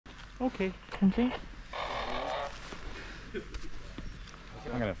Okay. Okay.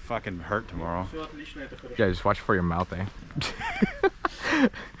 I'm gonna fucking hurt tomorrow. Yeah, just watch for your mouth, eh?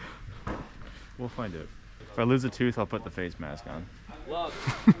 We'll find it. If I lose a tooth, I'll put the face mask on.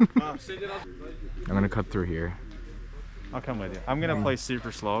 I'm gonna cut through here. I'll come with you. I'm gonna play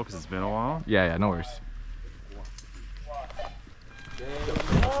super slow because it's been a while. Yeah, yeah, no worries.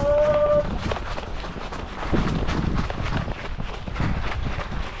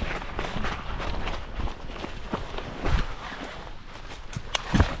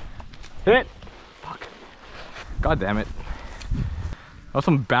 Hit it! Fuck. God damn it. That was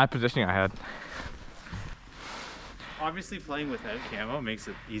some bad positioning I had. Obviously playing without camo makes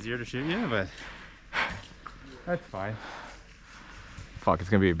it easier to shoot you, but that's fine. Fuck, it's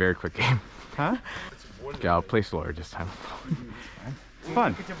gonna be a very quick game. Huh? Yeah, I'll play slower this time. It's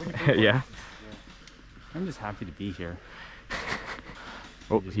fun. Yeah. I'm just happy to be here.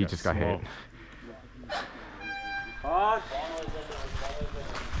 Oh, he just got hit.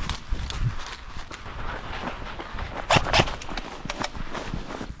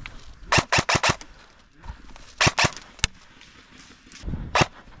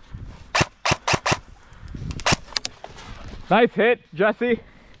 Nice hit, Jesse.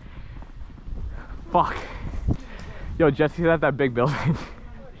 Fuck. Yo, Jesse's at that big building.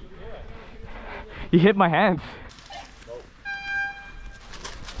 He hit my hands.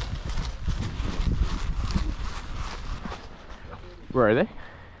 Where are they?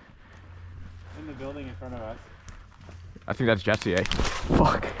 In the building in front of us. I think that's Jesse, eh?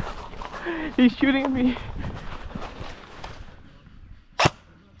 Fuck. He's shooting at me.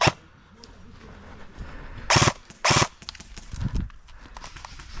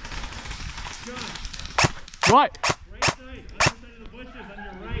 What? Right side, other side of the bushes on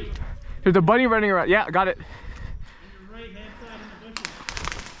your right. There's a bunny running around. Yeah, got it. On your right hand side in the bushes.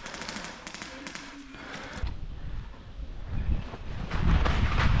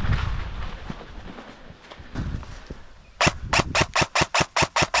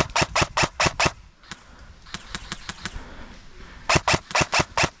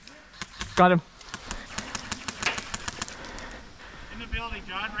 Got him. In the building,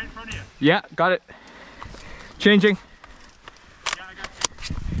 John, right in front of you. Yeah, got it. Changing. Yeah, I got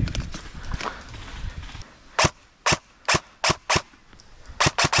you.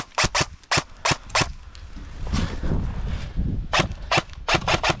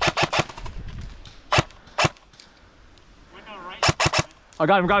 Window right. I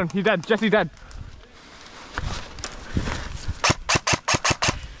got him. He's dead. Jesse's dead.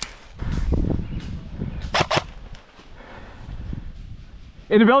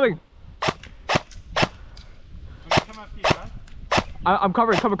 In the building. Come up here, huh? I'm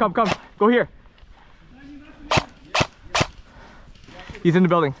covering. Come. Go here. He's in the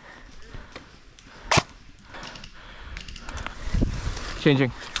building.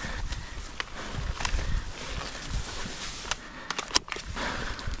 Changing.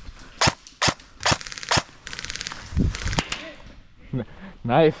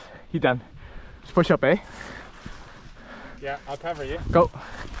 Nice. He's done. Just push up, eh? Yeah, I'll cover you. Go.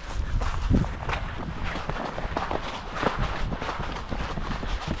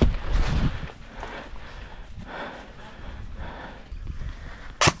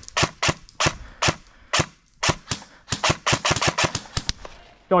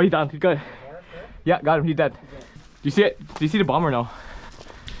 Oh, he's down. He's good. Yeah, got him. He's dead. Do you see it? Do you see the bomb or no?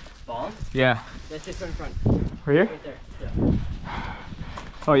 Bomb? Yeah. That's just in front. Right here? Right there. Yeah.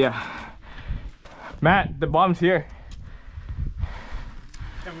 Oh, yeah. Matt, the bomb's here.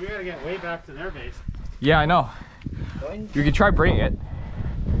 Yeah, we gotta get way back to their base. Yeah, I know. You can try bringing it.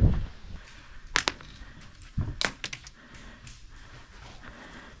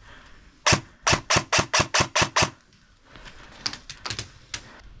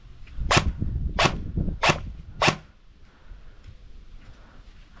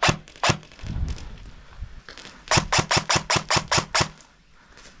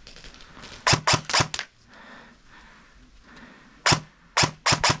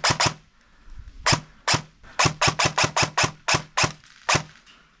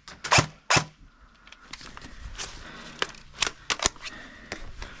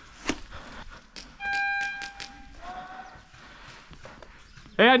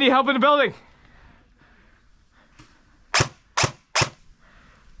 Hey, I need help in the building.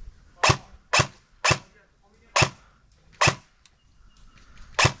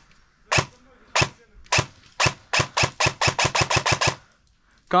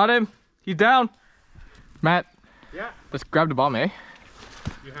 Got him. He's down. Matt. Yeah. Let's grab the bomb, eh?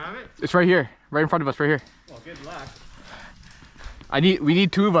 You have it? It's right here. Right in front of us, right here. Well, good luck. We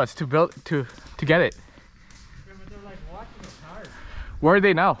need two of us to get it. Yeah, but they're like watching us hard. Where are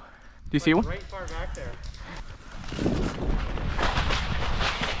they now? Do you see one? Right far back there.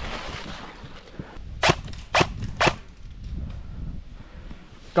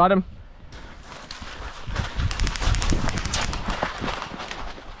 Got him.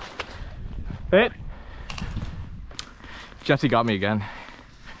 Hit. Jesse got me again.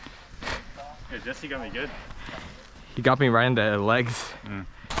 Yeah, Jesse got me good. He got me right in the legs. Mm.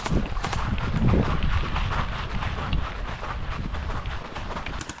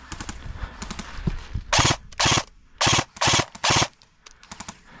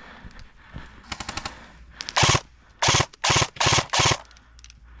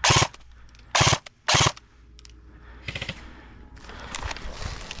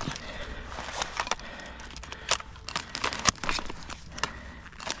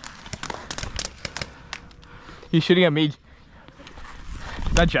 He's shooting at me. Is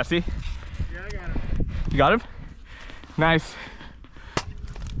that Jesse? Yeah, I got him. You got him? Nice.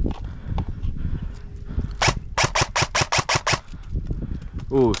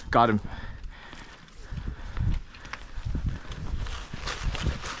 Ooh, got him.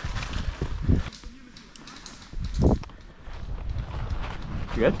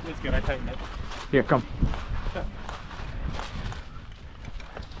 You good? It's good, I tightened it. Here, come.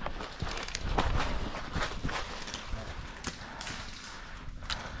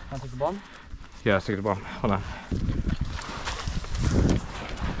 Want to take the bomb? Yeah, let's take the bomb. Hold on.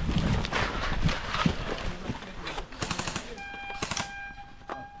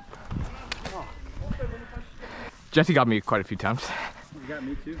 Jesse got me quite a few times. You got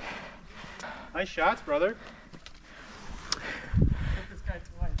me too. Nice shots, brother. This guy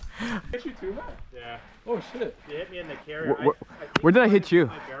twice. Hit you too, man. Yeah. Oh shit. You hit me in the carrier. Where did I hit you?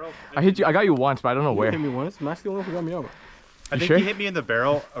 I hit you. I got you once, but I don't know You where. hit me once. Max the only one who got me over. I think sure? you hit me in the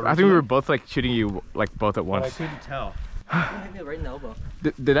barrel. I think we were both like shooting you like both at But I once. couldn't tell. You hit me right in the elbow.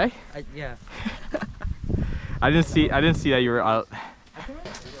 Did I? Yeah. I didn't see that you were out.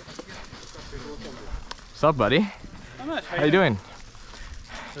 What's up, buddy? How much? How you doing?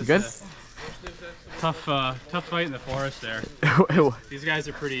 You good? Tough fight in the forest there. These guys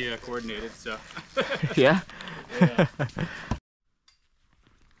are pretty coordinated, so. Yeah? Yeah.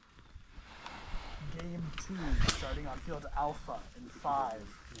 Game 2, starting on field Alpha in 5,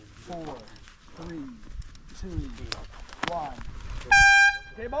 4, 3, 2, 1.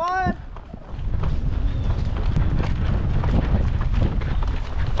 Game on!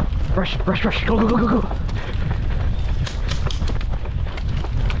 Rush, rush, rush. Go, go, go, go, go.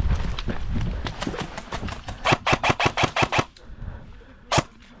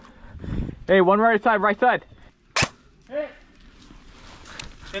 Hey, one right side, right side. Hey!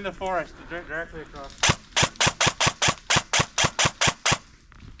 In the forest, directly across.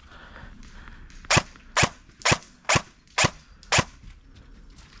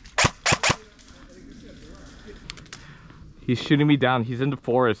 He's shooting me down. He's in the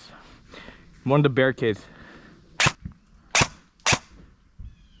forest. One of the barricades.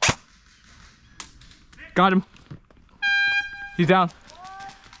 Got him. He's down.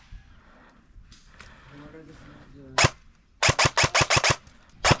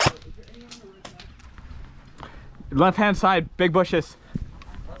 Left hand side, big bushes.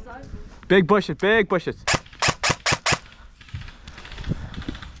 Big bushes, big bushes.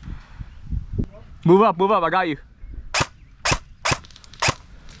 Move up, I got you.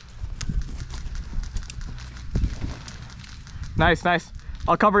 Nice, nice.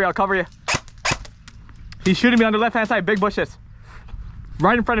 I'll cover you. He's shooting me on the left hand side, big bushes.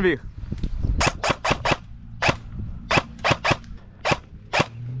 Right in front of you.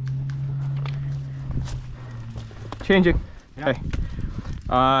 Changing. Yeah.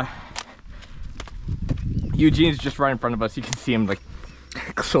 Hey. Eugene's just right in front of us. You can see him like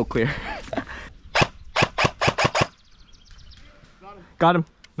so clear. Got him.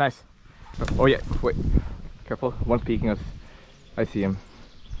 Nice. Oh yeah, wait. Careful. One's peeking us. I see him.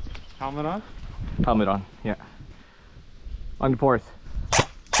 Helmet on? Helmet on, yeah. On the fourth.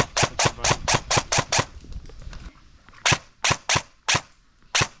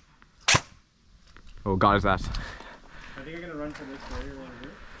 Oh, got his ass. I think I'm gonna run for this barrier over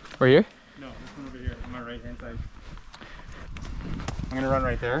here. Right here? No, this one over here, on my right hand side. I'm gonna run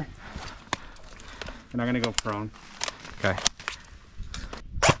right there. And I'm gonna go prone. Okay.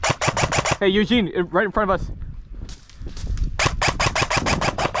 Hey, Eugene, right in front of us.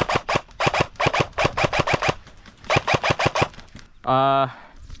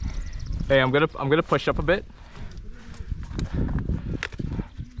 Hey, I'm gonna push up a bit.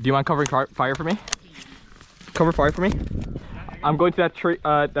 Do you mind covering fire for me? Cover fire for me. I I'm going to that tree,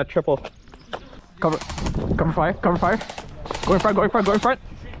 that triple. Cover fire, cover fire. Go in front, go in front, go in front.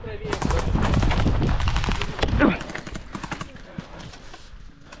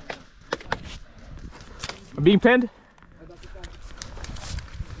 I'm being pinned.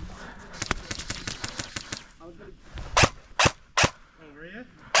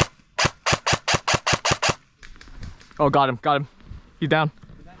 Oh, got him. He's down.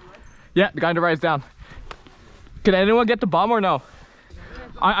 Yeah, the guy on the right is down. Can anyone get the bomb or no?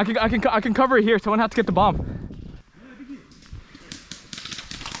 I can cover it here. Someone has to get the bomb.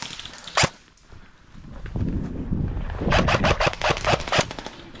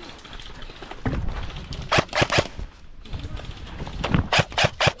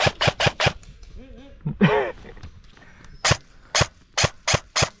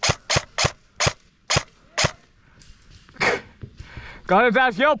 Got his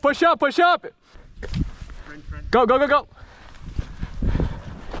ass. Yo, push up, push up. Go, go, go, go.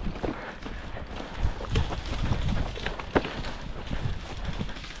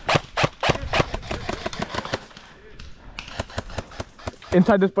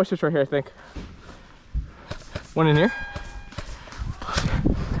 Inside this bush is right here, I think. One in here.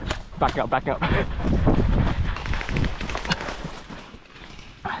 Backing up, backing up.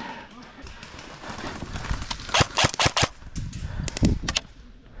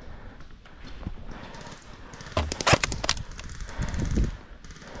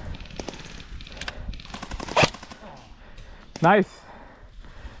 Nice.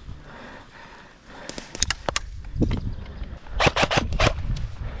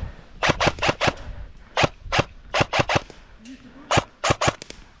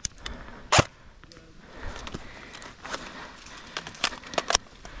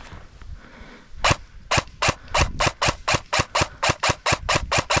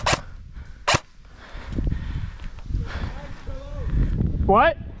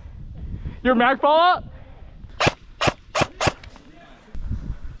 What? Your mag fall out?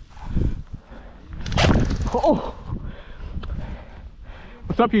 Oh!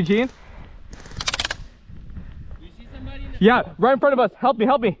 What's up, Eugene? You see somebody? Yeah, right in front of us. Help me,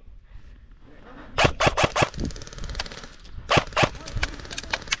 help me.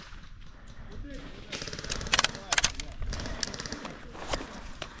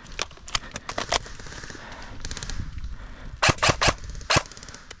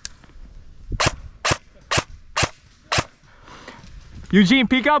 Eugene,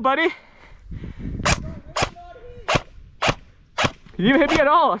 peek out, buddy. You didn't even hit me at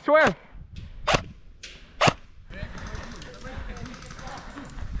all, I swear.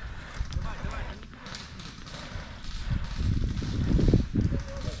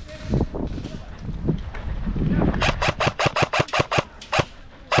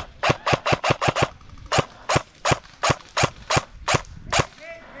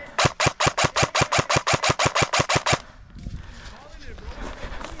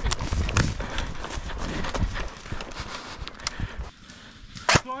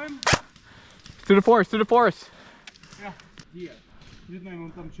 To the forest, to the forest. Yeah. Не знаю,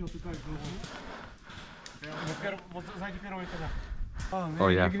 он там что-то как было. Вот сзади первого этажа. Oh man, Oh,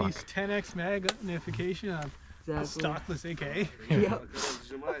 yeah, you're gonna fuck. use 10x magnification on a stockless AK.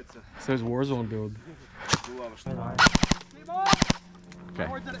 Says Warzone build. Okay.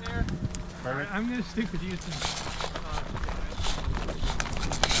 I'm gonna stick with you.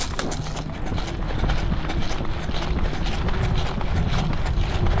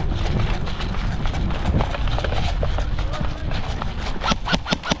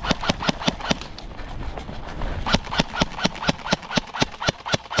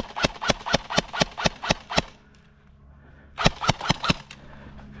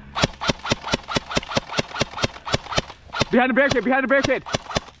 Behind the barricade, behind the barricade.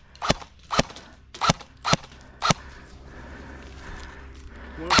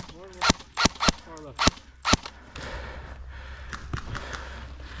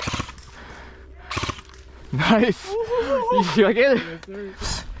 Nice. You like it?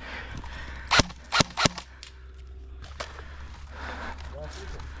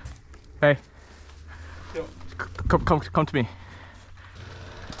 Hey. Come to me.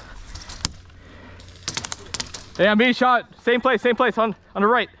 Hey, I'm being shot. Same place on the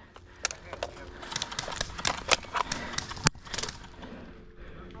right.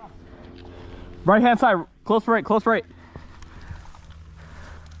 Right hand side, close right, close right.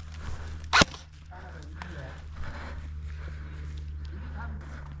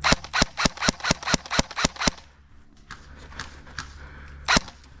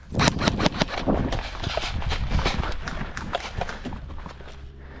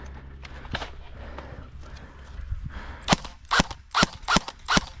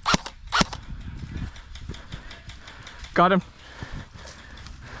 Got him.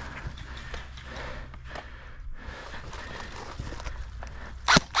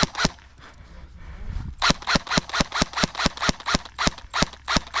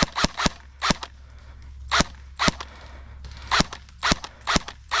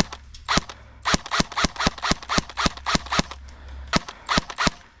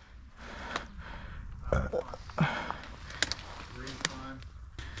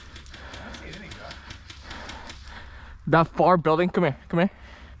 That far building, come here, come here.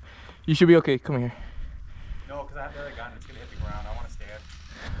 You should be okay, come here. No, because I have the other gun. It's going to hit the ground. I want to stay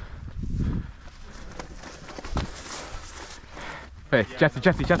up. Hey,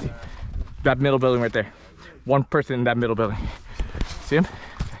 Jesse. That middle building right there. One person in that middle building. See him?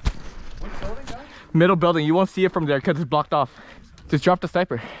 Which building, guys? Middle building, you won't see it from there because it's blocked off. Just drop the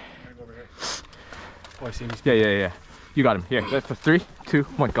sniper. I'm going to go over here. Oh, I see him. Yeah. You got him. Here, that's the 3, 2,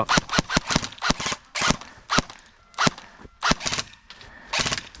 1, go.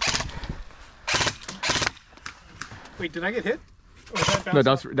 Wait, did I get hit? Or was that No,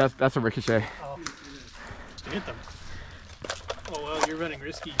 bounce off? that's a ricochet. Oh, to hit them. Oh well, you're running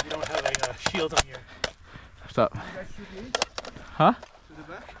risky. You don't have a shield on your. What's up? Huh?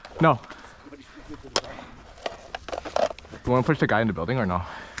 No. You want to push the guy in the building or no?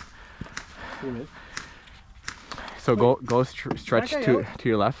 So go stretch That guy to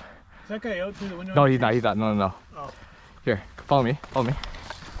your left. Is that guy out through the window? No, he's not. No. Oh. Here, follow me.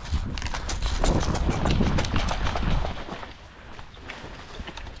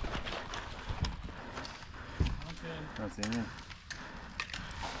 Not seeing it.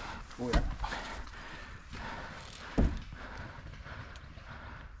 Oh, yeah.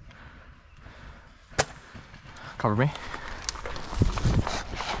 Cover me.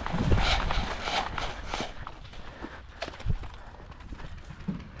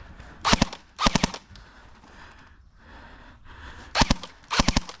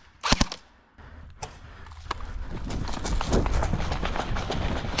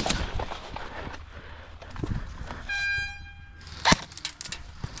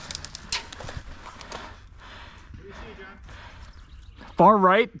 Far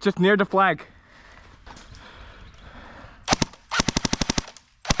right, just near the flag.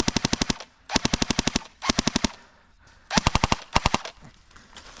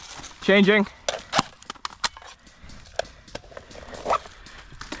 Changing.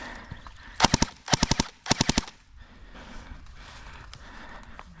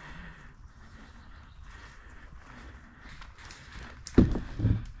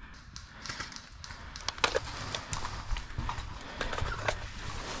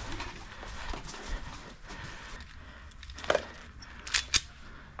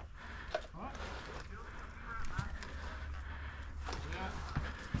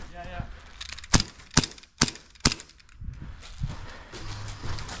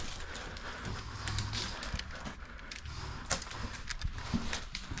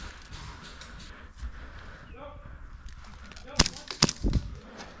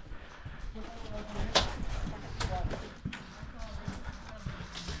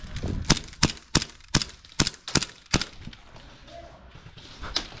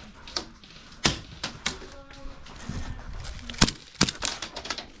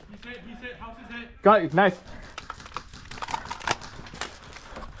 Got it, nice.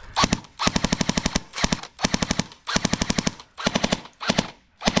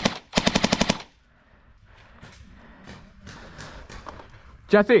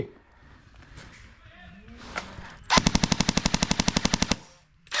 Jesse.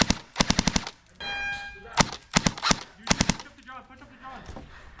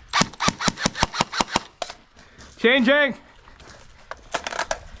 Changing.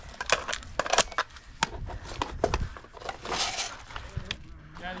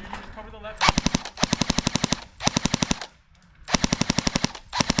 Yeah, you just cover the left.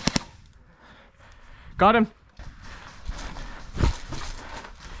 Got him.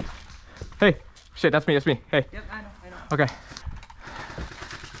 Hey, shit, that's me. Hey. Yep, I know. Okay.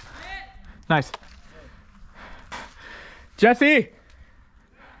 Nice. Jesse!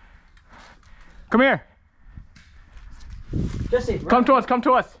 Come here. Jesse, Come to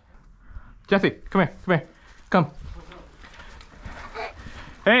us. Jesse, come here. Come.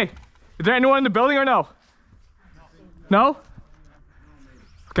 Hey, is there anyone in the building or no? No?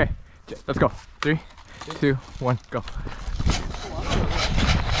 Okay, let's go. 3, 2, 1, go.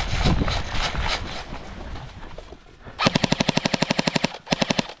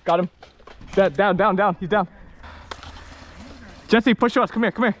 Got him. Down. He's down. Jesse, push to us. Come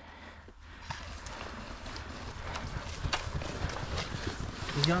here.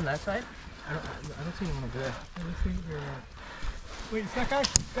 Is he on that side? I don't see anyone over there. Wait, it's that guy?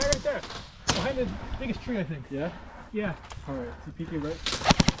 Guy right there. Behind the biggest tree, I think. Yeah? Yeah. Alright, is he peeking right?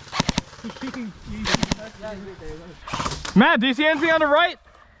 He's peeking. Matt, do you see anything on the right?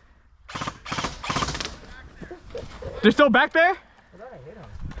 They're still back there?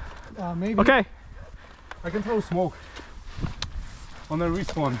 Maybe. Okay. I can throw smoke. On the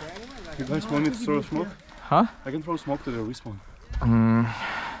respawn. You guys want me to throw smoke? Huh? I can throw smoke to the respawn.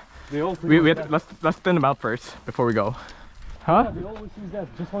 They all Let's thin them out first before we go. Huh? They always use that.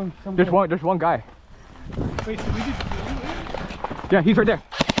 Just one. There's one guy. Wait, so we did. Yeah, he's right there.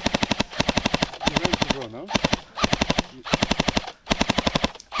 You're ready to go now?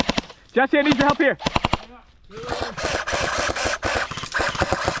 Jesse, I need your help here.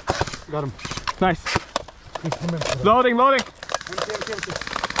 Got him. Nice. Loading.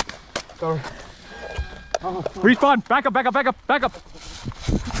 Sorry. Respawn. Back up.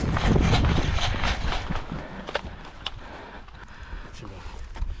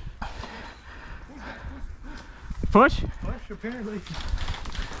 Push. Apparently.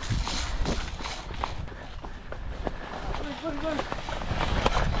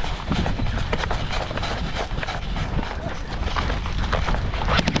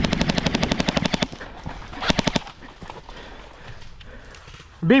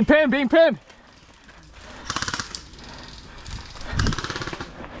 Being pinned.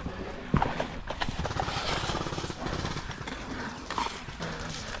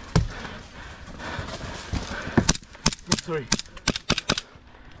 Sorry.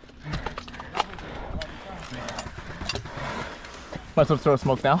 Might as well throw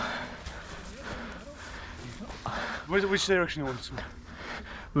smoke now. Which direction you want to swim?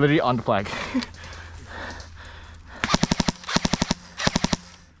 Literally on the flag.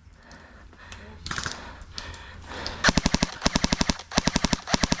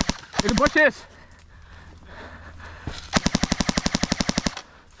 In the bushes!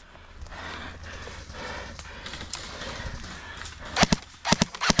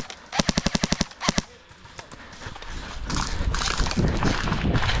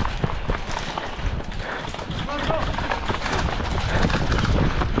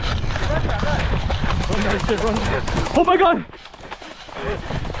 Oh my god!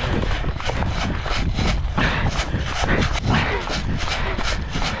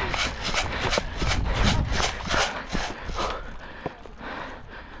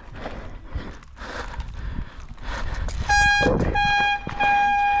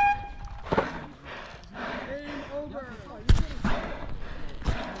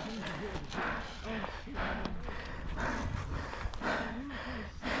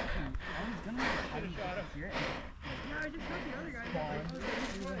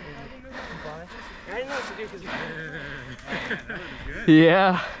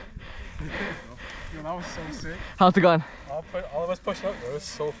 Yeah. Yo, that was so sick. How's it going? All of us pushed up. It was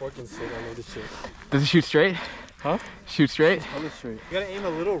so fucking sick. I made this shit. Does it shoot straight? Huh? Shoot straight? All this straight. You gotta aim a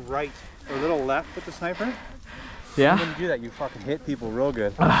little right or a little left with the sniper. Yeah? When you do that, you fucking hit people real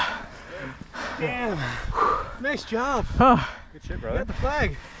good. Damn. Nice job. Good shit, You brother. got the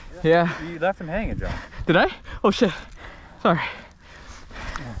flag. Yeah. You left him hanging, John. Did I? Oh shit. Sorry.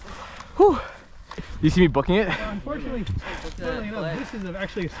 Whew. You see me booking it? Unfortunately, funnily enough, this is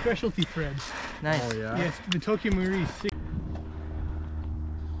actually a specialty thread. Nice. Oh yeah. Yes, the Tokyo Marie's